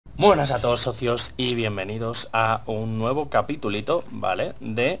Buenas a todos, socios, y bienvenidos a un nuevo capitulito, ¿vale?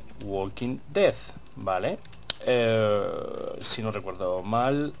 De Walking Dead, ¿vale? Si no recuerdo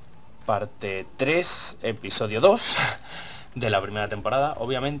mal, parte 3, episodio 2 de la primera temporada,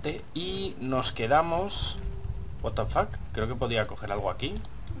 obviamente. Y nos quedamos... What the fuck? Creo que podía coger algo aquí.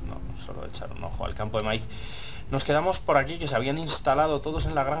 No, solo echar un ojo al campo de maíz. Nos quedamos por aquí, que se habían instalado todos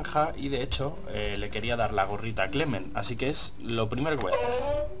en la granja y de hecho le quería dar la gorrita a Clement. Así que es lo primero que voy a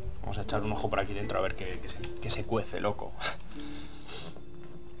hacer. Vamos a echar un ojo por aquí dentro a ver que se cuece, loco.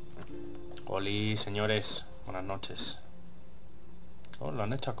 Oli, señores, buenas noches. Oh, lo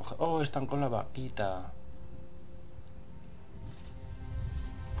han hecho a coger. Oh, están con la vaquita.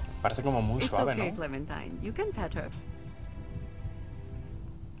 Parece como muy suave, okay, ¿no? Clementine. You can pet her.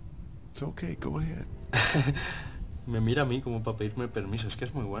 It's okay, go ahead. Me mira a mí como para pedirme permiso. Es que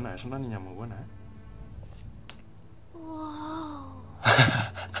es muy buena, es una niña muy buena, ¿eh? Whoa.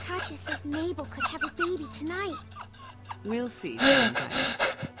 Katja says Mabel could have a baby tonight. We'll see, Clementine.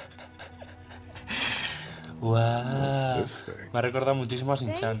 Wow. What's this thing? Me ha recordado muchísimo a They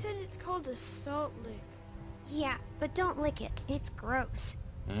Shin-chan. said it's called a salt lick. Yeah, but don't lick it. It's gross.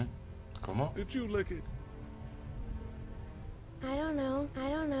 ¿Cómo? Did you lick it? I don't know. I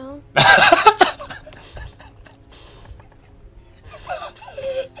don't know.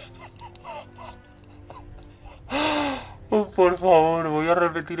 Oh, por favor, voy a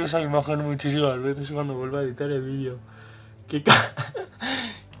repetir esa imagen muchísimas veces cuando vuelva a editar el vídeo. ¿Qué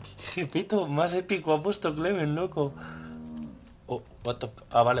pito más épico ha puesto Clement, loco? Oh, what the...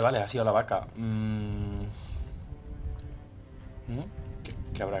 Ah, vale, ha sido la vaca.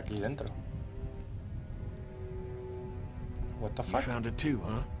 ¿Qué habrá aquí dentro? What the You fuck? found it too,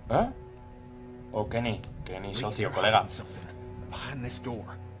 huh? ¿Eh? Oh, Kenny, socio, colega. Something behind this door.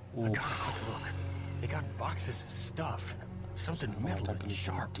 I Uf. got a quick look. They got boxes of stuff and something metal and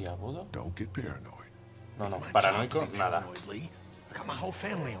sharp. Agudo? Don't get paranoid. No, It's my paranoico, job to be nada. paranoid, Lee. I got my whole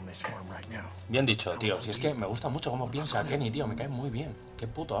family on this farm right now. Bien dicho, tío. Si es que me gusta mucho cómo piensa Kenny, tío. Me cae muy bien. Qué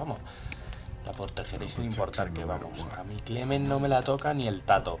puto amo. La protegeré sin importar que vamos. A mi Clement no me la toca ni el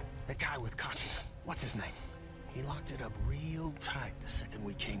tato. That guy with Katja, what's his name? He locked it up real tight the second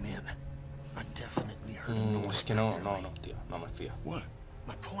we came in. I definitely heard him Es que no, tío. No me fío. What?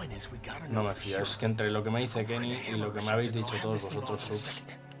 My point is we gotta No know me for fío. sure. Es que entre lo que me dice Kenny y lo que me habéis dicho todos vosotros subs,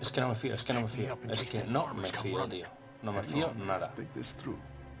 es que no me fío, es que no me fío. Es que no me fío, tío. No me fío nada. Think this through.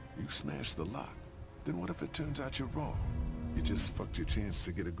 You smash the lock. Then what if it turns out you're wrong? You just fucked your chance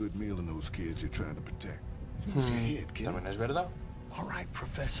to get a good meal in those kids you're trying to protect. Use your head, kid. ¿También es verdad? All right,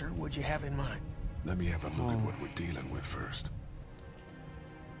 Professor, what'd you have in mind? Let me have a look at what we're dealing with first.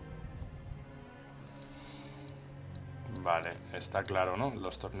 Vale, está claro, ¿no?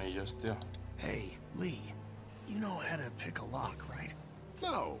 Los tornillos, tío. Hey, Lee, you know how to pick a lock, right?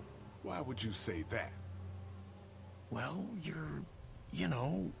 No. Why would you say that? Well, you're, you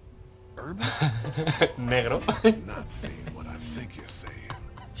know, urban? Negro. Not saying what I think you're saying.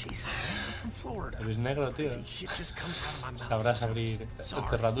 Jesus, man, I'm from Florida. Eres negro, tío. Crazy shit just comes out of my mouth Sabrás sometimes. abrir Sorry.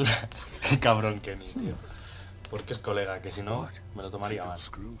 cerraduras. Qué cabrón Kenny, tío. Porque es colega, que si no, What? me lo See tomaría mal. those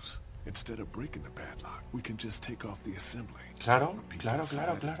screws? Instead of breaking the padlock, we can just take off the assembly. Claro, Put people claro,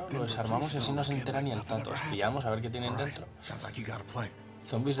 inside, claro. then Lo desarmamos y replace it así all no se again entera like ni el nothing tato. ever happened. Pillamos a ver qué tienen All right, dentro. sounds like you got a plan.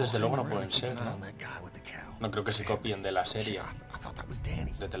 Zombies desde luego no Anyway, pueden keep ser, an eye ¿no? on that guy with the cow. No creo que se copien de la serie I thought that was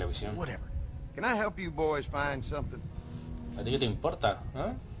Danny. de televisión. Whatever. Can I help you boys find something? ¿A ti qué te importa?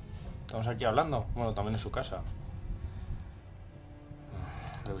 ¿Eh? Estamos aquí hablando. Bueno, también en su casa.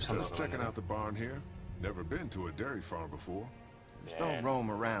 Revisando Just todo, checking ¿no? out the barn here. Never been to a dairy farm before. Just don't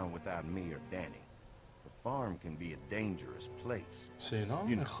roam around without me or Danny. The farm can be a dangerous place. Sí, ¿no?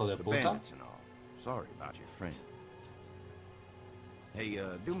 You know, Hijo de the puta. bandits and all. Sorry about your friend. Hey,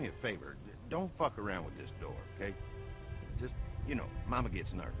 do me a favor. Don't fuck around with this door, okay? Just, you know, Mama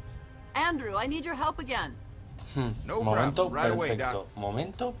gets nervous. Andrew, I need your help again. No Momento problem. Right away, perfecto. Doc.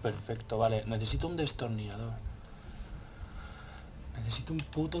 Momento perfecto. Vale, necesito un destornillador. Necesito un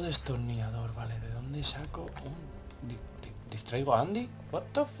puto destornillador. Vale, ¿de dónde saco un... ¿Distraigo a Andy? What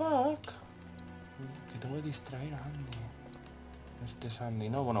the fuck? Que tengo que distraer a Andy. Este es Andy,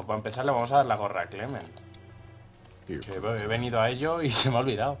 ¿no? Bueno, para empezar le vamos a dar la gorra a Clement. Here, Que he venido a ello y se me ha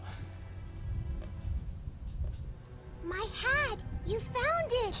olvidado. My hat! You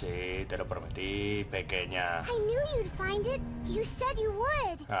found it! Sí, te lo prometí, pequeña. I knew you'd find it. You said you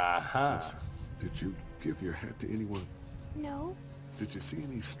would. Ajá. listen. Did you give your hat to anyone? No. Did you see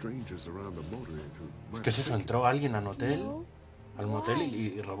any strangers around the motor inn who might ¿Qué es eso? ¿Entró alguien al hotel? No. Al motel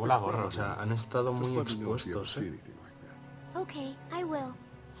y robó la gorra. O sea, han estado Just muy let me know if you ever expuestos, see ¿eh? anything like that. Okay, I will.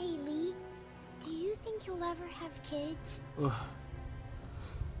 Hey, Lee. Do you think you'll ever have kids? Uf.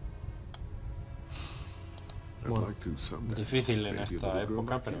 Bueno, like to someday. difícil en Maybe a esta little girl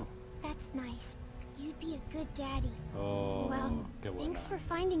época, like pero... you. That's nice. You'd be a good daddy. Oh, Well, qué buena. thanks for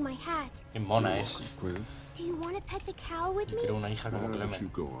finding my hat. Qué mona es. Clint, Do you want to pet the cow with Y me? quiero una hija como why don't you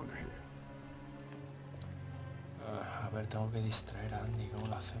Clement. go on ahead? A ver, tengo que distraer a Andy. ¿Cómo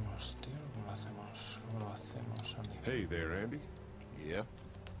lo hacemos, tío? ¿Cómo lo hacemos? ¿Cómo lo hacemos, Andy? Hey there, Andy. Yeah?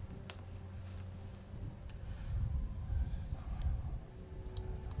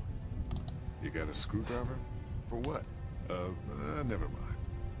 You got a screwdriver? For what? Never mind.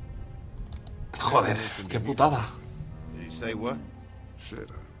 Joder, qué putada. Did he say what? Shit,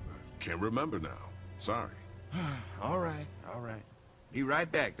 I can't remember now. Sorry. All right, all right. Be right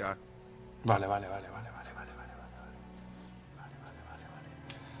back, Doc. Vale. Vale,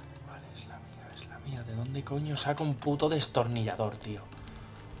 es la mía. ¿De dónde coño saco un puto destornillador, tío?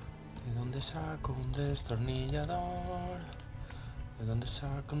 ¿De dónde saco un destornillador? ¿De dónde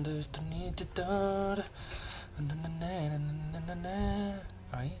saco un destornillador?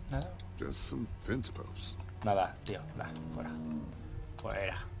 Ahí, nada. Just some fence posts. Nada, tío, nada, fuera.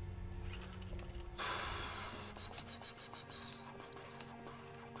 Fuera.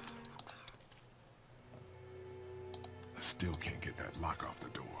 I still can't get that lock off the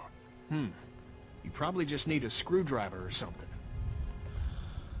door. You probably just need a screwdriver or something.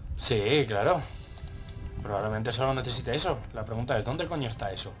 Sí, claro. Probablemente solo necesite eso. La pregunta es, ¿dónde coño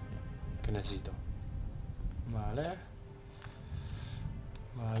está eso que necesito? Vale.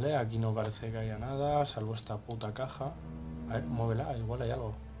 Vale, aquí no parece que haya nada, salvo esta puta caja. A ver, muévela, igual hay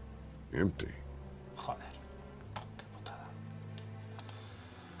algo. Empty. Joder. Qué putada.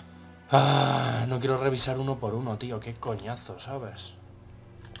 Ah, no quiero revisar uno por uno, tío. Qué coñazo, ¿sabes?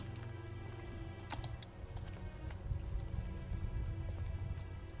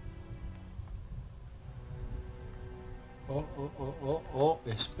 Oh,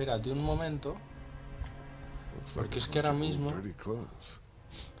 espérate un momento. Looks Porque like es a que ahora bunch of mismo dirty clothes.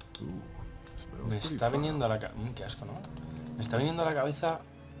 Ooh, smells me pretty está foul. viniendo a la cabeza... qué asco, ¿no? Me está viniendo a la cabeza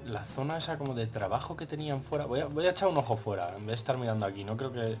la zona esa como de trabajo que tenían fuera. Voy a echar un ojo fuera, en vez de estar mirando aquí. No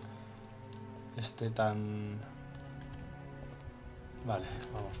creo que esté tan... Vale,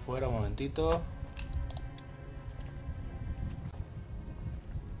 vamos fuera un momentito.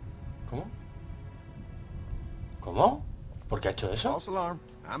 ¿Cómo? ¿Cómo? ¿Por qué ha hecho eso? False alarm.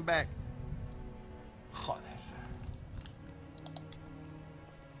 I'm back. Joder.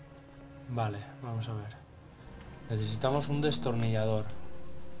 Vale, vamos a ver. Necesitamos un destornillador.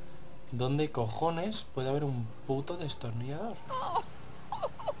 ¿Dónde cojones puede haber un puto destornillador?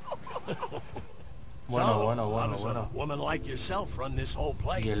 Bueno. Woman like yourself run this whole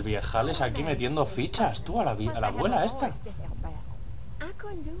place. Y el viejales aquí metiendo fichas, tú, a la abuela esta.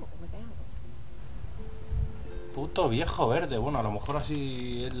 Puto viejo verde. Bueno, a lo mejor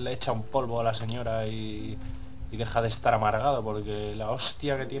así él le echa un polvo a la señora y deja de estar amargado porque la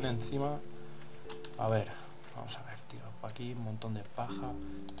hostia que tiene encima... A ver, vamos a ver, tío. Aquí un montón de paja.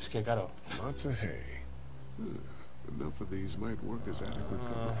 Es que claro... Lots of hay. Enough of these might work as adequate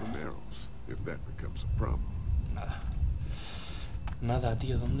cover from arrows, if that becomes a problem. Nada,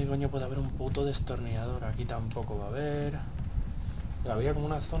 tío. ¿Dónde coño puede haber un puto destornillador? Aquí tampoco va a haber. Había como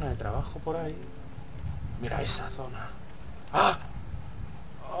una zona de trabajo por ahí. Mira esa zona. ¡Ah!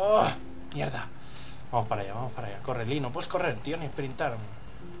 ¡Oh! ¡Mierda! Vamos para allá. Corre, Lee. No puedes correr, tío, ni sprintar.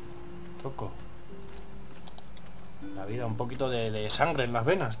 Loco. La vida, un poquito de sangre en las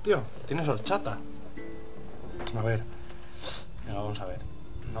venas, tío. Tienes horchata. A ver. Venga, vamos a ver.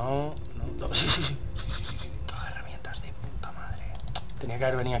 No. Sí. Caja de herramientas de puta madre. Tenía que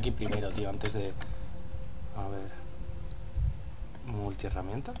haber venido aquí primero, tío, antes de... A ver.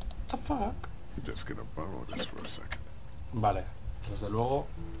 ¿Multiherramienta? What the fuck? You're just gonna borrow this for a second. Vale, desde luego.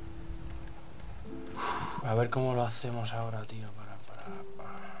 A ver cómo lo hacemos ahora, tío, para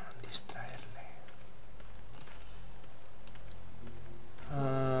distraerle.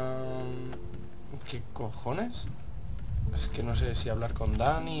 ¿Qué cojones? Es que no sé si hablar con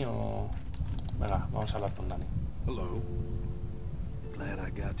Dani o... Venga, vamos a hablar con Dani. Hello. Glad I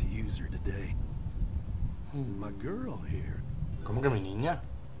got to use her today. My girl here. ¿Cómo que mi niña?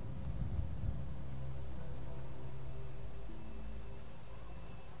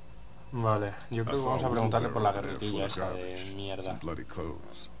 Vale, yo creo que vamos a preguntarle por la guerrilla esa de mierda. Some bloody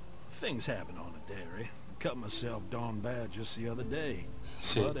clothes. Things happen on a dairy. Cut myself darn bad just the other day.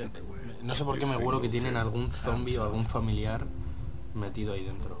 Sí, Blood everywhere. no sé por qué me huelo que tienen algún zombie o algún familiar metido ahí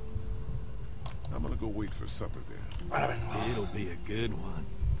dentro. I'm gonna go wait for supper then. Ahora vengo. It'll be a good one.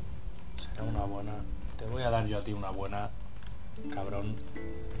 Será una buena. Te voy a dar yo a ti una buena, cabrón.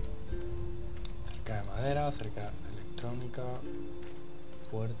 Cerca de madera, cerca de electrónica,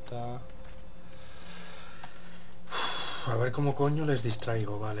 puerta. A ver cómo coño les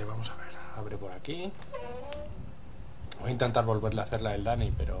distraigo. Vale, vamos a ver. Abre por aquí. Voy a intentar volverle a hacer la del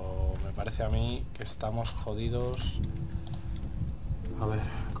Dani, pero me parece a mí que estamos jodidos. A ver,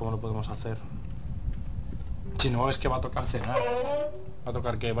 ¿cómo lo podemos hacer? Si no, es que va a tocar cenar. Va a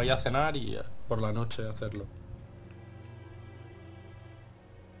tocar que vaya a cenar y por la noche hacerlo.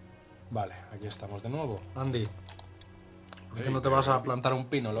 Vale, aquí estamos de nuevo. Andy, ¿por qué no te vas a plantar un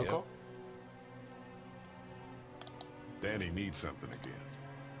pino, loco? Danny needs something again.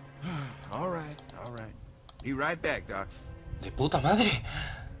 All right, all right. Be right back, Doc. ¡De puta madre!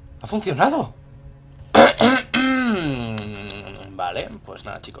 ¡Ha funcionado! Vale, pues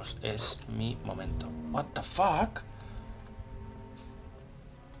nada, chicos, es mi momento. What the fuck?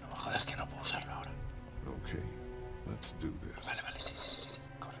 No me jodas que no puedo usarlo ahora. Okay, let's do this. Vale, vale, sí, sí, sí.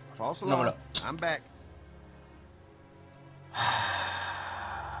 Corre, corre. False No me alarm. lo... I'm back.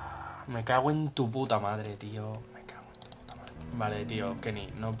 Me cago en tu puta madre, tío. Me cago en tu puta madre. Vale, tío,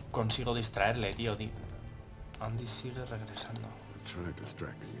 Kenny, no consigo distraerle, tío. Andy sigue regresando. I tried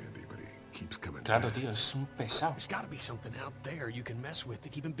distracting Andy, but he keeps coming Claro, back. tío, es un pesado. There's gotta be something out there you can mess with to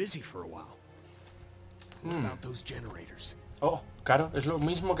keep him busy for a while. What about those generators? Oh, claro, es lo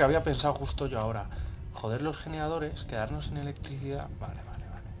mismo que había pensado justo yo ahora. Joder los generadores, quedarnos sin electricidad. Vale, vale,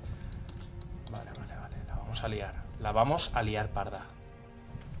 vale. Vale, vale, vale. La vamos a liar. La vamos a liar, parda.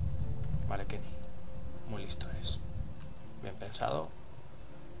 Vale, Kenny. Muy listo eres. Bien pensado.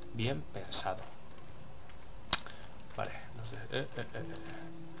 Bien pensado. Vale, no sé.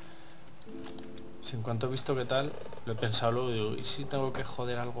 Si en cuanto he visto qué tal, lo he pensado luego, digo, ¿y si tengo que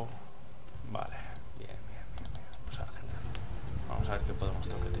joder algo? Vale, bien, bien, bien, bien. Vamos a ver, genial. Vamos a ver qué podemos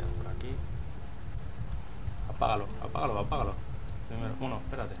toquetear por aquí. Apágalo, apágalo, apágalo. Primero, uno,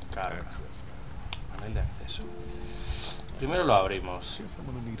 espérate. Carga. Panel de acceso. Primero lo abrimos. Guess I'm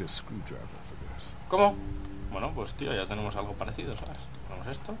gonna need a screwdriver for this. ¿Cómo? Bueno, pues tío, ya tenemos algo parecido, ¿sabes? Ponemos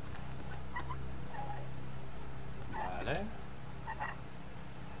esto. Vale.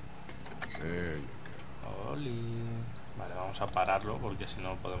 There you go. Oli. Vale, vamos a pararlo porque si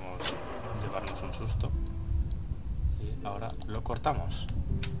no podemos llevarnos un susto. Y ahora lo cortamos.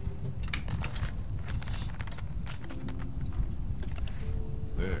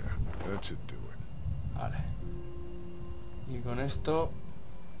 There, that should do it. Vale. Y con esto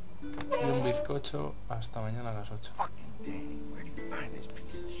y un bizcocho hasta mañana a las 8. Fucking Danny, where do you find this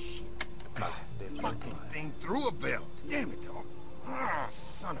piece of shit? Vale, de puta Fucking madre. thing through a belt. Damn it, dog. Ah,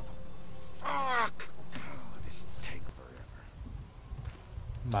 son of a... Fuck. Oh, this take forever.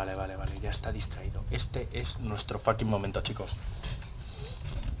 Vale, vale, vale, ya está distraído. Este es nuestro fucking momento, chicos.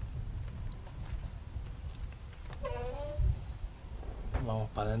 Vamos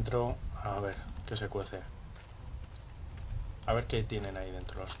para adentro. A ver, qué se cuece. A ver qué tienen ahí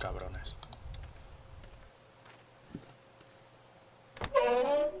dentro los cabrones.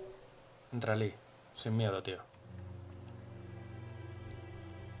 Entra Lee, sin miedo, tío.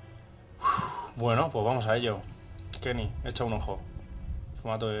 Bueno, pues vamos a ello. Kenny, echa un ojo.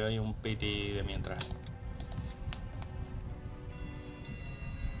 Fumate ahí un piti de mientras.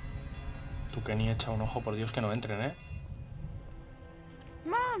 Tú, Kenny, echa un ojo, por Dios, que no entren, ¿eh?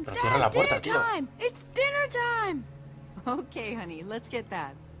 Mom, Pero cierra la puerta, tío. It's dinner time. Okay, honey, let's get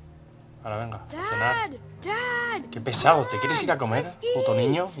that. Ahora venga, a cenar. Dad! Qué pesado, ¿te quieres ir a comer, puto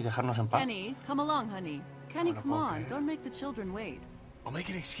niño, y dejarnos en paz? Kenny, come along, honey. Kenny, Bueno, come puedo on. creer. Don't make the children wait. I'll make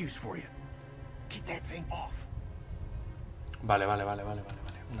an excuse for you. Get that thing off. Vale, vale, vale, vale, vale,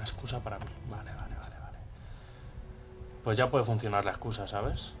 vale. Una excusa para mí. Vale, vale, vale, vale. Pues ya puede funcionar la excusa,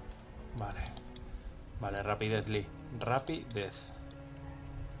 ¿sabes? Vale. Vale, rapidez, Lee. Rapidez.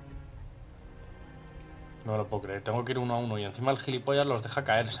 No lo puedo creer. Tengo que ir uno a uno y encima el gilipollas los deja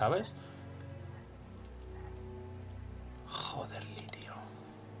caer, ¿sabes? Joder, Lee, tío.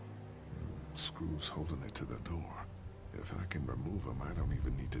 Screws holding it to the door. If I can remove them, I don't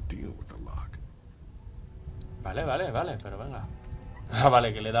even need to deal with the lock. Vale, vale, vale, pero venga. Ah,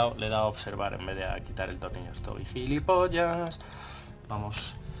 vale, que le he dado a observar en vez de a quitar el tornillo. Estoy gilipollas.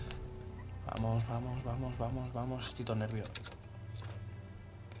 Vamos. Vamos, vamos, vamos, vamos, vamos. Estoy todo nervioso.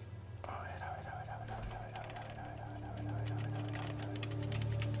 A ver, a ver, a ver, a ver, a ver, a ver, a ver, a ver, a ver, a ver, a ver, a ver, a ver, a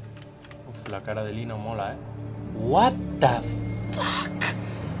ver. Uf, la cara de Lino mola, ¿eh? What the fuck?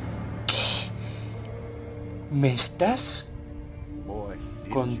 ¿Qué? ¿Me estás Boy, did you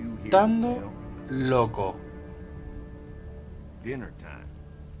hear contando, the bell? loco? Dinner time.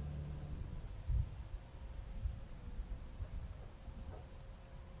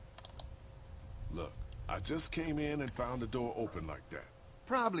 Look, I just came in and found the door open like that.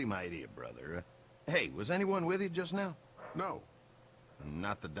 Probably my idiot brother. Hey, was anyone with you just now? No,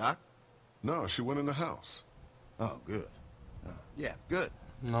 Not the doc? no, she went in the house. Oh, good. Yeah, good.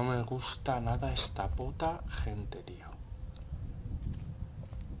 No me gusta nada esta puta gente, tío.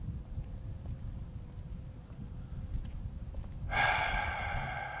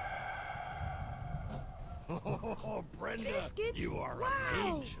 Oh, Brenda, Biscuits? you are Wow.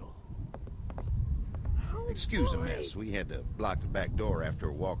 an angel. Oh, Excuse the boy. mess. We had to block the back door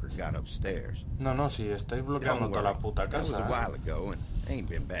after Walker got upstairs. No, no, sí, estáis bloqueando Don't toda worry. la puta That was a casa, while ago and ain't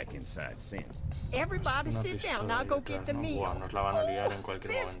been back inside since. Everybody Una sit down. pistola I'll go detrás, get the ¿no? meal. Buah, nos la van a liar en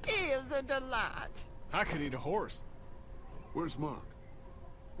cualquier This momento. is a delight. I could eat a horse. Where's Mark?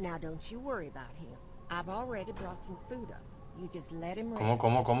 Now don't you worry about him. I've already brought some food up. You just let him ¿Cómo,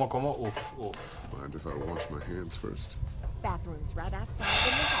 rest. cómo? Uf, uf. Mind if I wash my hands first? Bathroom's right outside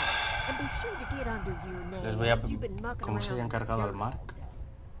in the hall. And be sure to get under your Les voy a... nails. You've been mucking ¿Cómo se around había with encargado al dirt Mark? all day.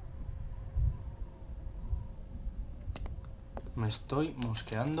 Me estoy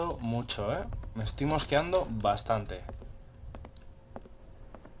mosqueando mucho, ¿eh? Me estoy mosqueando bastante.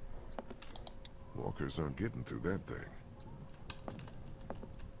 Walkers aren't getting through that thing.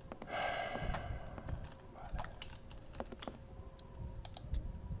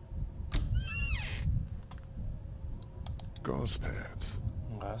 Gauze pads.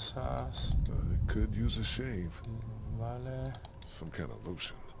 Gasas... Could use a shave. Vale... Some kind of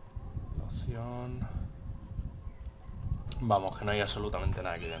lotion. Loción... Vamos, que no hay absolutamente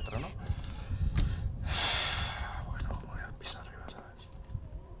nada aquí dentro, ¿no? Bueno, voy a pisar arriba, ¿sabes?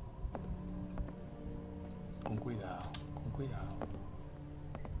 Con cuidado, con cuidado.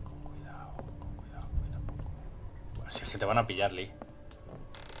 Con cuidado, con cuidado, cuida un poco. Bueno, si es que te van a pillar, Lee.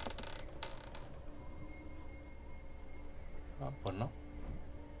 Ah, pues no.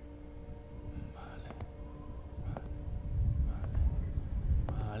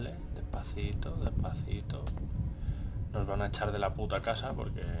 Vale, despacito, despacito. Nos van a echar de la puta casa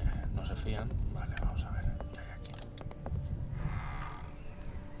porque no se fían. Vale, vamos a ver. ¿Qué hay aquí?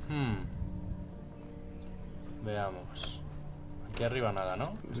 Veamos. Aquí arriba nada,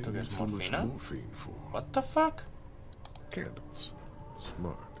 ¿no? ¿Esto qué Need es? so much ¿Morfina? morphine for? What the fuck? Candles.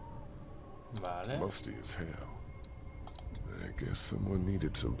 Smart. Vale, Musty as hell. I guess someone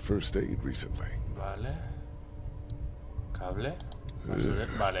needed some first aid recently. vale. Cable.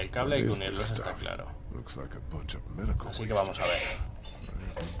 Vale, el cable hay que What is unirlo, this eso está stuff? claro. Looks like a bunch of medical Así que waste. vamos a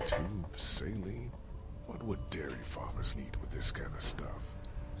ver. Tube, saline. What would dairy farmers need with this kind of stuff?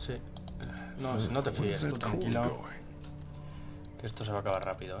 Sí. No, si no te Where's fíes, tú that cord tranquilo. going? Que esto se va a acabar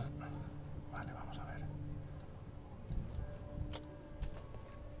rápido, ¿eh? Vale, vamos a ver.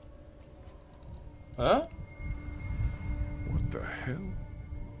 ¿Eh? What the hell?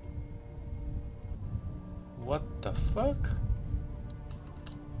 What the fuck?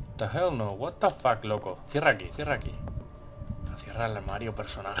 The hell no, what the fuck, loco. Cierra aquí, cierra aquí. Pero cierra el armario,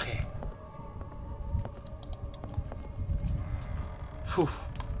 personaje. Uf.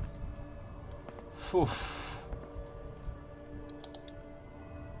 Uf.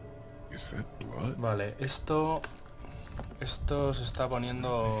 Is that blood? Vale, esto se está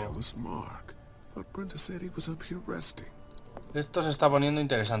poniendo... Hell is Mark? Thought Brenda said he was up here resting. Esto se está poniendo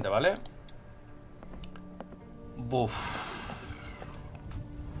interesante, ¿vale? Buf.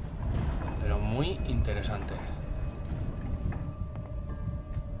 Pero muy interesante.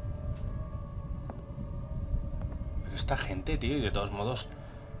 Pero esta gente, tío, y de todos modos,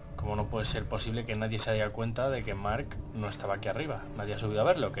 ¿cómo no puede ser posible que nadie se haya cuenta de que Mark no estaba aquí arriba? ¿Nadie ha subido a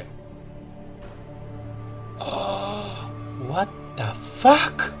verlo o qué? Oh, what the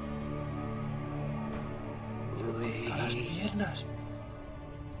fuck? Corta las piernas.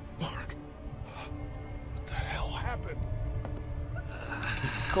 Mark! What the hell happened?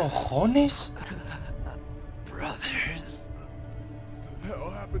 ¿Qué cojones? What the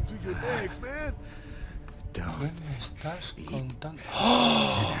hell happened to your legs, man? ¿Qué me estás contando?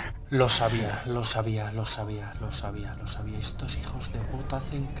 ¡Oh! Lo sabía, lo sabía, lo sabía, lo sabía, lo sabía. Estos hijos de puta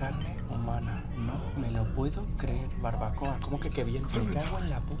hacen carne humana. No me lo puedo creer, barbacoa. ¿Cómo que qué bien? Me cago en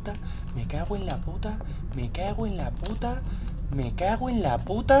la puta, me cago en la puta, me cago en la puta, me cago en la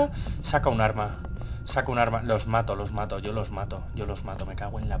puta. Saca un arma. Saca un arma. Los mato, yo los mato, yo los mato. Me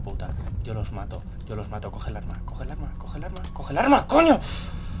cago en la puta. Yo los mato, yo los mato. Coge el arma, coge el arma, coge el arma, coge el arma, coño.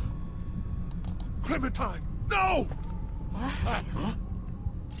 Clementine! No! Huh?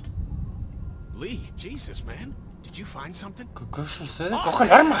 Lee, Jesus, man. Did you find something? ¿Qué sucede? Coge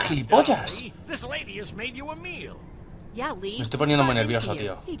el arma, gilipollas. Lee, this lady has made you a meal. Yeah, Lee. Me estoy poniendo muy Got nervioso, into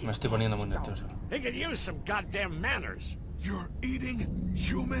tío. you. He just Me estoy poniendo muy got nervioso. He could use some goddamn manners. You're eating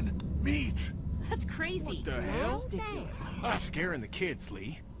human meat! That's crazy. What the hell? Ridiculous. You're scaring the kids,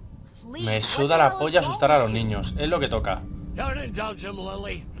 Lee. Lee, Me what suda the la hell polla is asustar a wrong los with you? niños. Es lo que toca. Don't indulge him,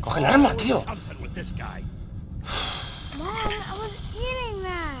 Lily. Coge el arma, tío. Something with this guy. Mom, I was eating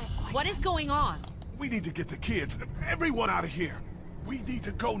that. What is going on? We need to get the kids, everyone out of here. We need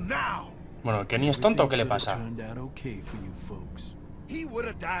to go now. Bueno, ¿Kenny es tonto o qué le pasa? He would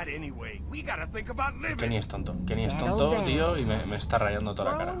have died anyway. We gotta think about living. Kenny es tonto, tío, y me está rayando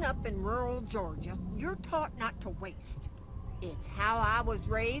toda la Growing cara. up in rural Georgia, you're taught not to waste. It's how I was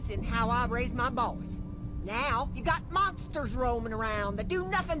raised and how I raised my boys. Now, you got monsters roaming around that do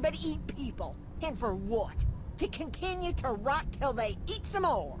nothing but eat people. And for what? To continue to rot till they eat some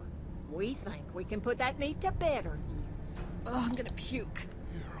more. We think we can put that meat to better use. Oh, I'm gonna puke.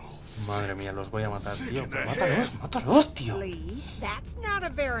 Madre mía, los voy a matar, tío. Pero mátalos, mátalos, tío. Lee, that's not a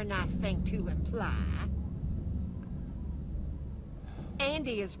very nice thing to imply.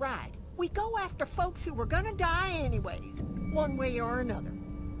 Andy is right. We go after folks who were gonna die anyways, one way or another.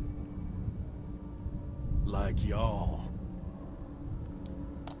 Like y'all.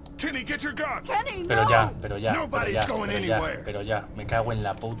 Kenny, get your gun. Kenny, Pero no! ya, pero ya. Me cago en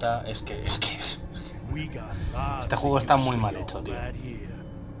la puta. Es que... Este juego está muy mal hecho, tío.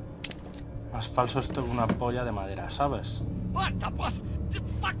 Más falso esto que una polla de madera, ¿sabes? What the what? The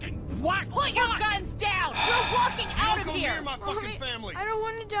fucking what? Put your guns down! We're walking out of Don't go here! near my fucking family. I don't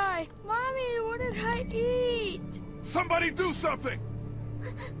want to die. Mommy, what did I eat? Somebody do something.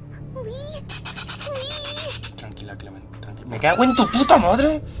 Lee? Tranquila, Clement, tranquila. ¡Me cago en tu puta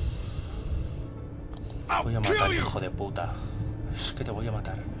madre! I'll Voy a kill matar, you. hijo de puta. Es que te voy a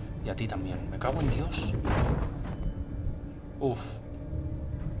matar. Y a ti también. Me cago en Dios. Uf.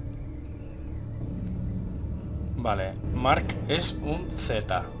 Vale, Mark es un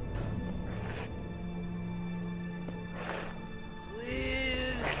Z.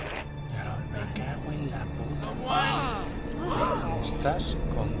 Claro, me cago en la puta. ¿Me estás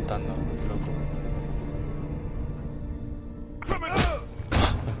contando, loco?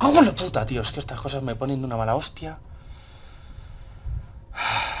 Me cago en la puta, tío. Es que estas cosas me ponen de una mala hostia.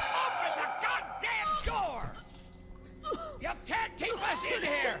 Open the goddamn door! You can't keep us in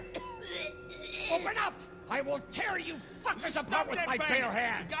here! Open up! I will tear you fuckers apart with my bare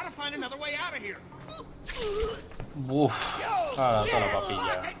hands! You gotta find another way out of here! Uf. Ahora toda la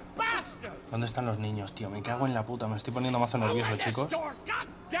papilla. Fucking bastard! ¿Dónde están los niños, tío? Me cago en la puta. Me estoy poniendo mazo nervioso, Open this chicos. door,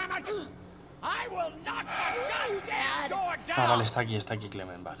 goddammit! I will knock the goddamn door down! Ah, vale, está aquí,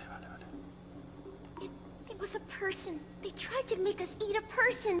 Clement. Vale. It was a person. They tried to make us eat a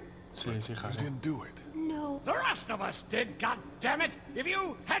person. Sí, hija, You sí. didn't do it. No. The rest of us did, goddammit! If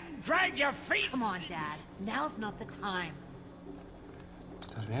you hadn't dragged your feet... Come on, Dad. Now's not the time.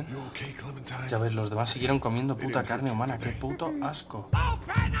 ¿Estás bien? You okay, Clementine? Ya ves, los demás siguieron comiendo puta carne humana. ¡Qué puto asco!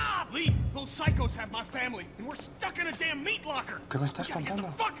 Open up! Lee, those psychos have my family, and we're stuck in a damn meat locker. ¿Qué me estás We gotta get contando?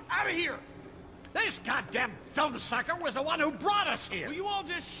 the fuck out of here! This goddamn film sucker was the one who brought us here. Will you all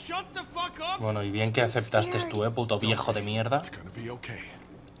just shut the fuck up? Bueno, y bien que aceptaste tú, puto viejo de mierda. It's gonna be okay.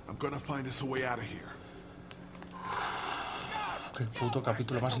 I'm gonna find us a way out of here. Qué puto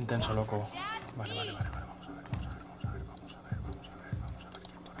capítulo más intenso, loco. Vale. Vamos a ver qué hay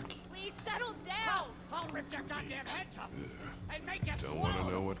por aquí. Please settle down! I'll rip their goddamn heads off and make you Don't wanna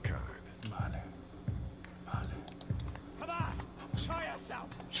swallow. know what kind. Vale. Come on, show yourself.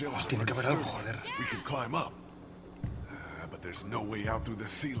 Chill, Tiene we're que haber algo, sturdy. joder. We can climb up. But there's no way out through the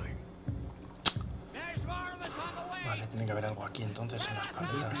ceiling. There's more of us on the way. Vale, tiene que haber algo aquí entonces en las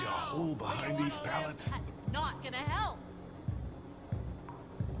paletas. Be a hole behind these pallets. That is not gonna help.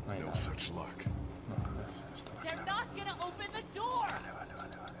 No hay No nada. such luck. No, esto va They're claro. not gonna open the door. Vale.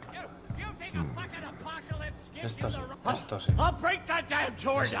 You think a fucking apocalypse gives Esto you sí, the esto sí. I'll break that damn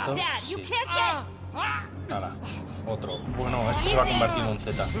door Esto down. Dad, you sí. can't get... Nada. Otro. Bueno, esto se va a convertir en un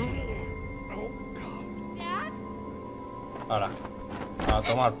Z. Dad? Ahora. A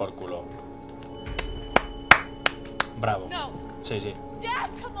tomar por culo. Bravo. No. Sí. Dad,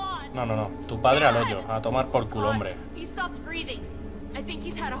 come on! No. Tu padre al hoyo. A tomar por culo, hombre. He stopped breathing. I think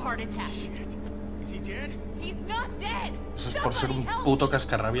he's had a heart attack. Shit. Is he dead? He's not dead! Eso es por ser un Somebody help puto me.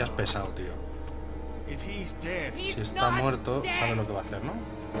 cascarrabias pesado, tío. If he's dead, He's Si está not muerto, dead. sabe lo que va a hacer, ¿no?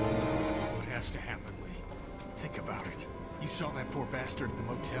 What has to happen, Lee? Think about it. You saw that poor bastard at the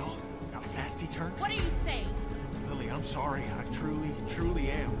motel? How fast he turned? What are you saying? Lily, I'm sorry. I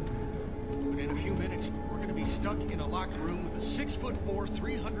truly am. But in a few minutes, we're gonna be stuck in a locked room with a 6'4",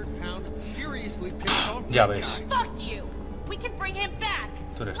 300-pound, seriously pissed off Ya dead ves. guy. Fuck you! We can bring him back!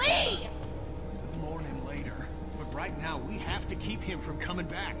 Tú eres Lee! We'll mourn him later. But right now, we have to keep him from coming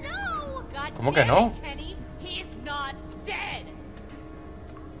back. No! God ¿Cómo que damn no? it, Kenny! He's not dead!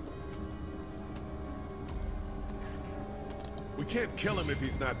 We can't kill him if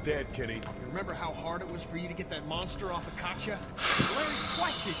he's not dead, Kenny. Remember how hard it was for you to get that monster off of Katya? Larry's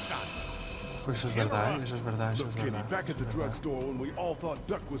twice his size. Pues eso es verdad, ¿eh? Eso es verdad, eso Look, es Kitty, verdad. back eso at the es verdad. drugstore when we all thought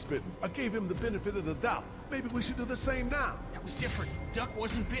Duck was bitten, I gave him the benefit of the doubt. Maybe we should do the same now. That was different. Duck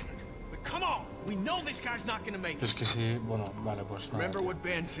wasn't bitten. But come on, we know this guy's not gonna make it. Es que sí, bueno, vale, pues nada, Remember tío. what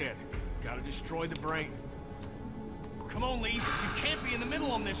Ben said. Gotta destroy the brain. Come on, Lee. You can't be in the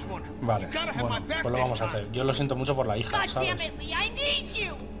middle on this one. Vale, You gotta have my bueno, back pues lo this vamos a time. hacer. Yo lo siento mucho por la hija, God ¿sabes? damn it, Lee, I need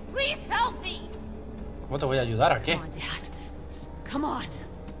you! Please help me! ¿Cómo te voy a ayudar? ¿A qué? Come on, Dad. Come on.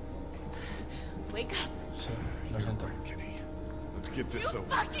 Wake up. Sí, lo siento. Kitty, let's get You this over.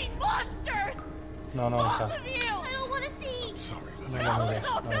 fucking monsters! No, no, Both hija. of you! I don't want to see! Sorry, No Lily. lo mires,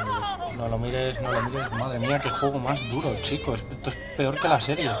 no lo mires. No lo mires, no lo mires. Madre mía, qué juego más duro, chicos. Esto es peor que la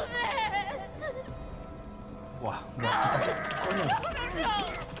serie. Buah, buah, quítate, coño.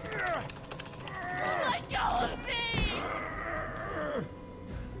 Let go of me!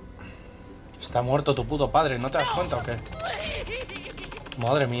 Está muerto tu puto padre, ¿no te das cuenta o qué? Please!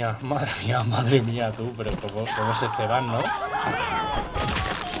 Madre mía, tú, pero cómo se ceban, ¿no?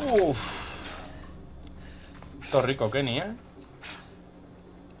 Uff. Todo rico, Kenny, ¿eh?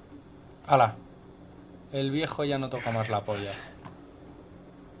 ¡Hala! El viejo ya no toca más la polla.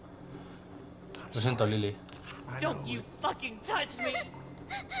 Lo siento, Lily. Don't you fucking touch me!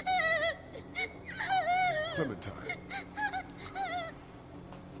 Clementine.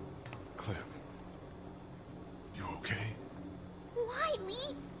 Clem. You okay? Why,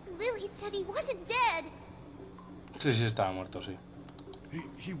 Lee? Lily said he wasn't dead. Sí, sí, estaba muerto, sí.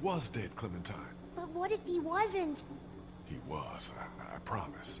 He was dead, Clementine. But what if he wasn't? He was, I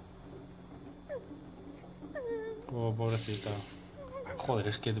promise. Oh, pobrecita. Joder,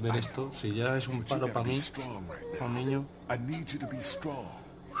 es que ver esto, si ya es un But you palo gotta para be mí, strong right para un now. niño. I need you to be strong.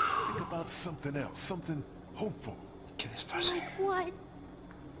 Think about something else, something hopeful. Qué desfase. What?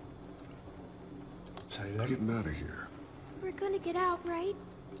 ¿Salir de aquí? Getting out of here. We're gonna get out, right?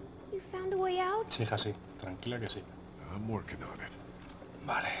 You found a way out? Sí, hija, sí. Tranquila que sí. I'm working on it.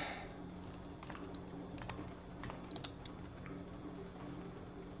 Vale.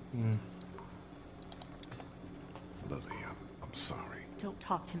 Lily, I'm sorry. Don't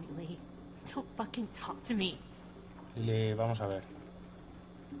talk to me, Lee. Don't fucking talk to me. Lily, vamos a ver.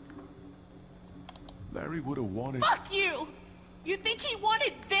 Larry would have wanted... Fuck you! You think he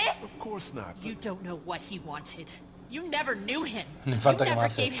wanted this? Of course not. You don't know what he wanted. You never knew him. Ni falta You que me never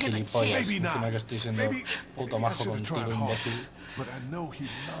hace gave him a gilipollas. chance. Maybe not. Encima que estoy siendo Maybe puto I majo should have tried contigo, harder. imbécil. But I know he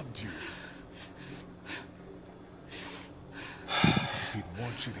loved you. He'd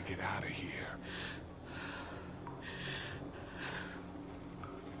want you to get out of here.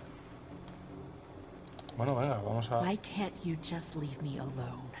 Bueno, venga, vamos a... Why can't you just leave me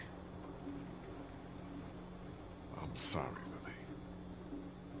alone? I'm sorry, Lily.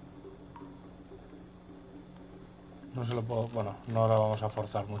 No se lo puedo... Bueno, no lo vamos a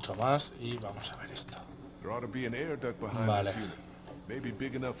forzar mucho más y vamos a ver esto. There ought to be an air duct behind Vale. this unit. Maybe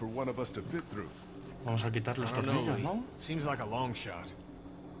big enough for one of us to fit through. Vamos a quitar los I don't know, tornillos, Lee. ¿no? Seems like a long shot.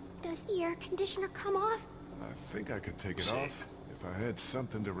 Does the air conditioner come off? I think I could take it off if I had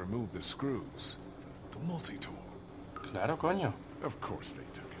something to remove the screws. The multi-tool. Claro, coño. Of course they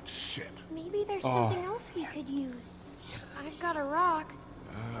took it. Shit. Maybe there's Oh. something else we could use. I've got a rock.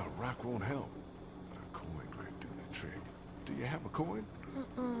 Ah, a rock won't help. But a coin might do the trick. Do you have a coin?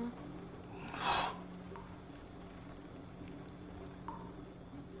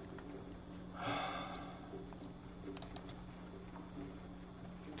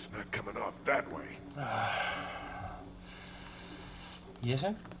 It's not coming off that way. ¿Y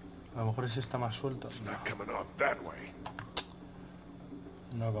ese? A lo mejor ese está más suelto. It's not coming off that way.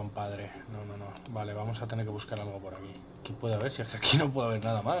 No, compadre. No, no, no. Vale, vamos a tener que buscar algo por aquí. ¿Qué puede haber? Si es que aquí no puede haber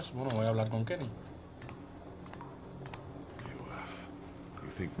nada más. Bueno, voy a hablar con Kenny. You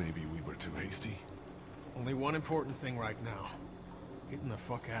think maybe we were too hasty? Only one important thing right now. Getting the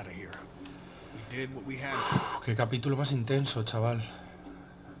fuck out of here. We did what we had to. Uf, qué capítulo más intenso, chaval.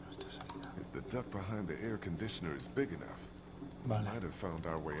 If the duct behind the air conditioner is big enough, we Vale. might have found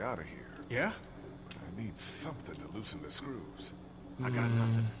our way out of here. Yeah? But I need something to loosen the screws. I got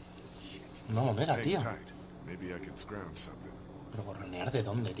nothing. No, mira, Hang tío. tight. Maybe I can scrounge something. Pero gorronear de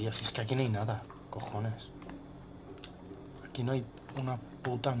dónde, tío. Si es que aquí no hay nada. Cojones. Aquí no hay una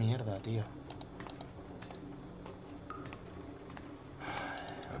puta mierda, tío.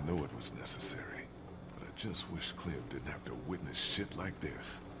 I know it was necessary, but I just wish Clem didn't have to witness shit like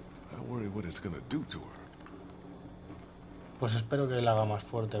this. I worry what it's gonna do to her. Pues espero que la haga más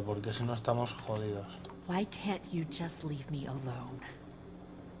fuerte, porque si no estamos jodidos. Why can't you just leave me alone?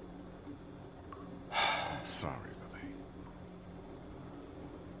 I'm sorry, Lily.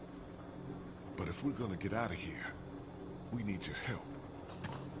 But if we're gonna get out of here, we need your help.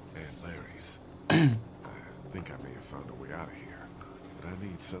 And Larry's. please. I think I may have found a way out of here, but I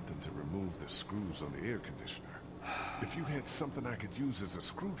need something to remove the screws on the air conditioner. If you had something I could use as a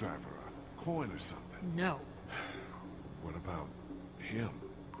screwdriver, a coin or something. No. What about him?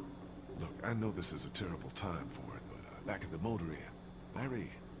 Look, I know this is a terrible time for it, but back at the motor inn,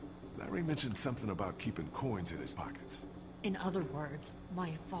 Larry mentioned something about keeping coins in his pockets. In other words,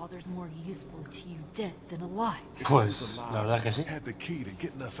 my father's more useful to you dead than alive. Pues, la verdad que sí. Had the key to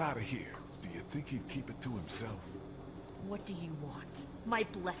getting us out of here. Do you think he'd keep it to himself? What do you want? My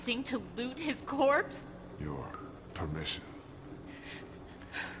blessing to loot his corpse? Your permission.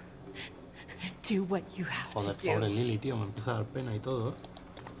 Do what you have Joder, to pobre do. Lily, tío, me empieza a dar pena y todo, ¿eh?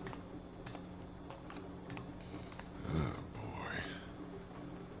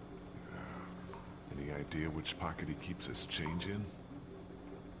 Any idea which pocket he keeps his change in?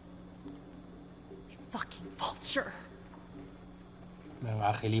 Fucking vulture.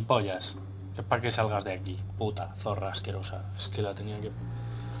 Venga, gilipollas. Es para que salgas de aquí, puta zorra asquerosa. Es que la tenía que...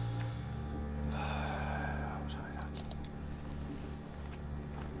 Vamos a ver aquí.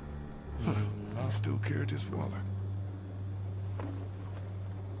 No. He still carried his wallet.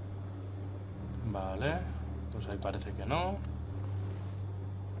 Vale, pues ahí parece que no.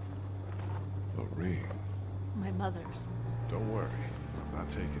 A ring. My mother's. Don't worry, I'm not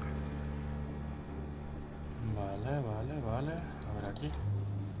taking it. Vale. A ver aquí.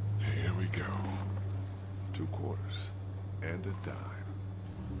 Here we go. 2 quarters. And a dime.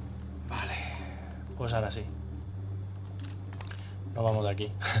 Vale, pues ahora sí. Nos vamos de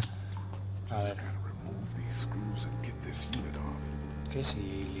aquí. A Just ver. gotta remove these screws and get this unit off. Qué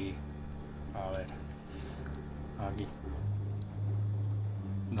silly. A ver. Aquí.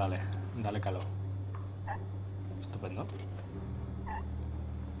 Dale calor. Estupendo.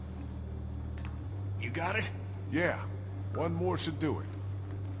 You got it? Yeah, one more should do it.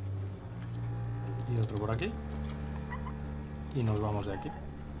 Y otro por aquí. Y nos vamos de aquí.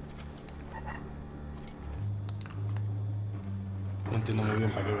 No entiendo muy bien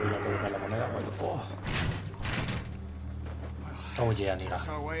para qué voy a colocar la moneda cuando... Oh. Oye, amiga. That's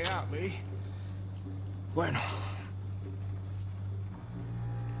our way out, Lee. Bueno.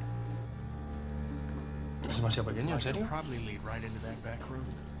 ¿Es demasiado pequeño, en serio? Probably lead right into that back room.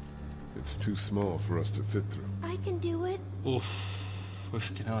 It's too small for us to fit through. I can do it. Uf. Pues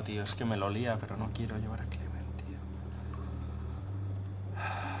que no, tío. Es que me lo lía, pero no quiero llevar a Clement, tío.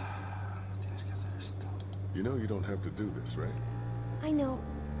 Tienes que hacer esto. You know you don't have to do this, right? I know.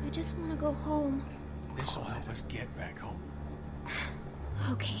 I just want to go home. This'll help us get back home.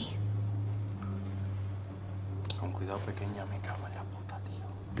 Okay. Con cuidado, pequeña, me cago en la puta, tío.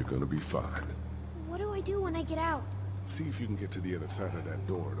 You're gonna be fine. What do I do when I get out? See if you can get to the other side of that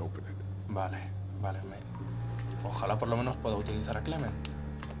door and open it. Vale. Ojalá por lo menos pueda utilizar a Clement.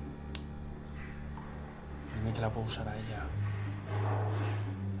 Dime que la puedo usar a ella.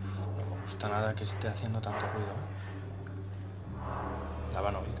 No me gusta nada que esté haciendo tanto ruido, ¿eh? La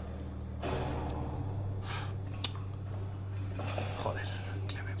van a oír. Joder,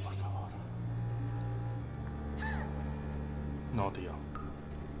 Clement, por favor. No, tío.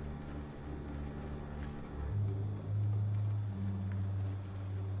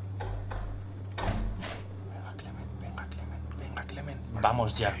 Venga, Clement.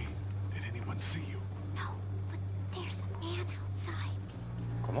 Vamos ya. Hey, did anyone see you? No, but there's a man outside.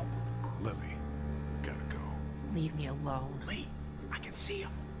 ¿Cómo? Lily, gotta go. Leave me alone. Lee, I can see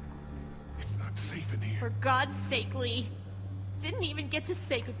him. It's not safe in here. For God's sake, Lee. Didn't even get to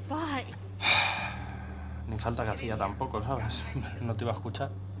say goodbye. Ni falta que hacía tampoco, ¿sabes? No te iba a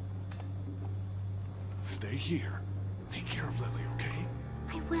escuchar. Stay here. Take care of Lily, okay?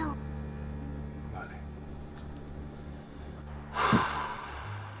 I will. Vale.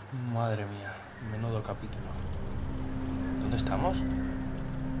 Madre mía, menudo capítulo. ¿Dónde estamos?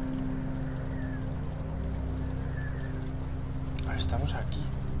 Ah, estamos aquí.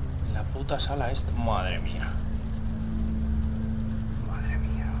 En la puta sala esta. Madre mía. Madre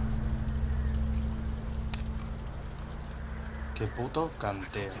mía. Qué puto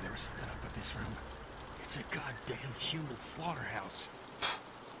canteo. There was something up with this room. It's a goddamn human slaughterhouse.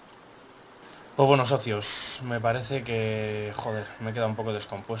 Pues bueno, socios, me parece que, joder, me he quedado un poco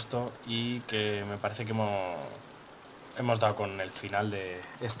descompuesto y que me parece que hemos dado con el final de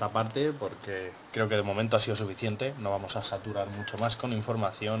esta parte, porque creo que de momento ha sido suficiente, no vamos a saturar mucho más con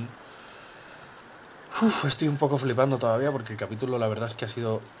información. Estoy un poco flipando todavía porque el capítulo la verdad es que ha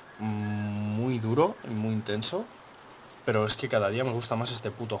sido muy duro y muy intenso. Pero es que cada día me gusta más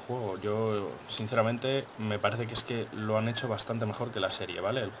este puto juego. Yo, sinceramente, me parece que es que lo han hecho bastante mejor que la serie,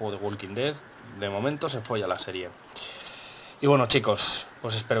 ¿vale? El juego de Walking Dead, de momento, se folla la serie. Y bueno, chicos,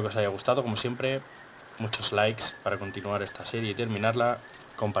 pues espero que os haya gustado, como siempre. Muchos likes para continuar esta serie y terminarla.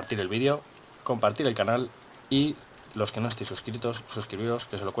 Compartir el vídeo, compartir el canal y los que no estéis suscritos, suscribiros,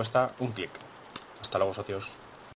 que se lo cuesta un clic. Hasta luego, socios.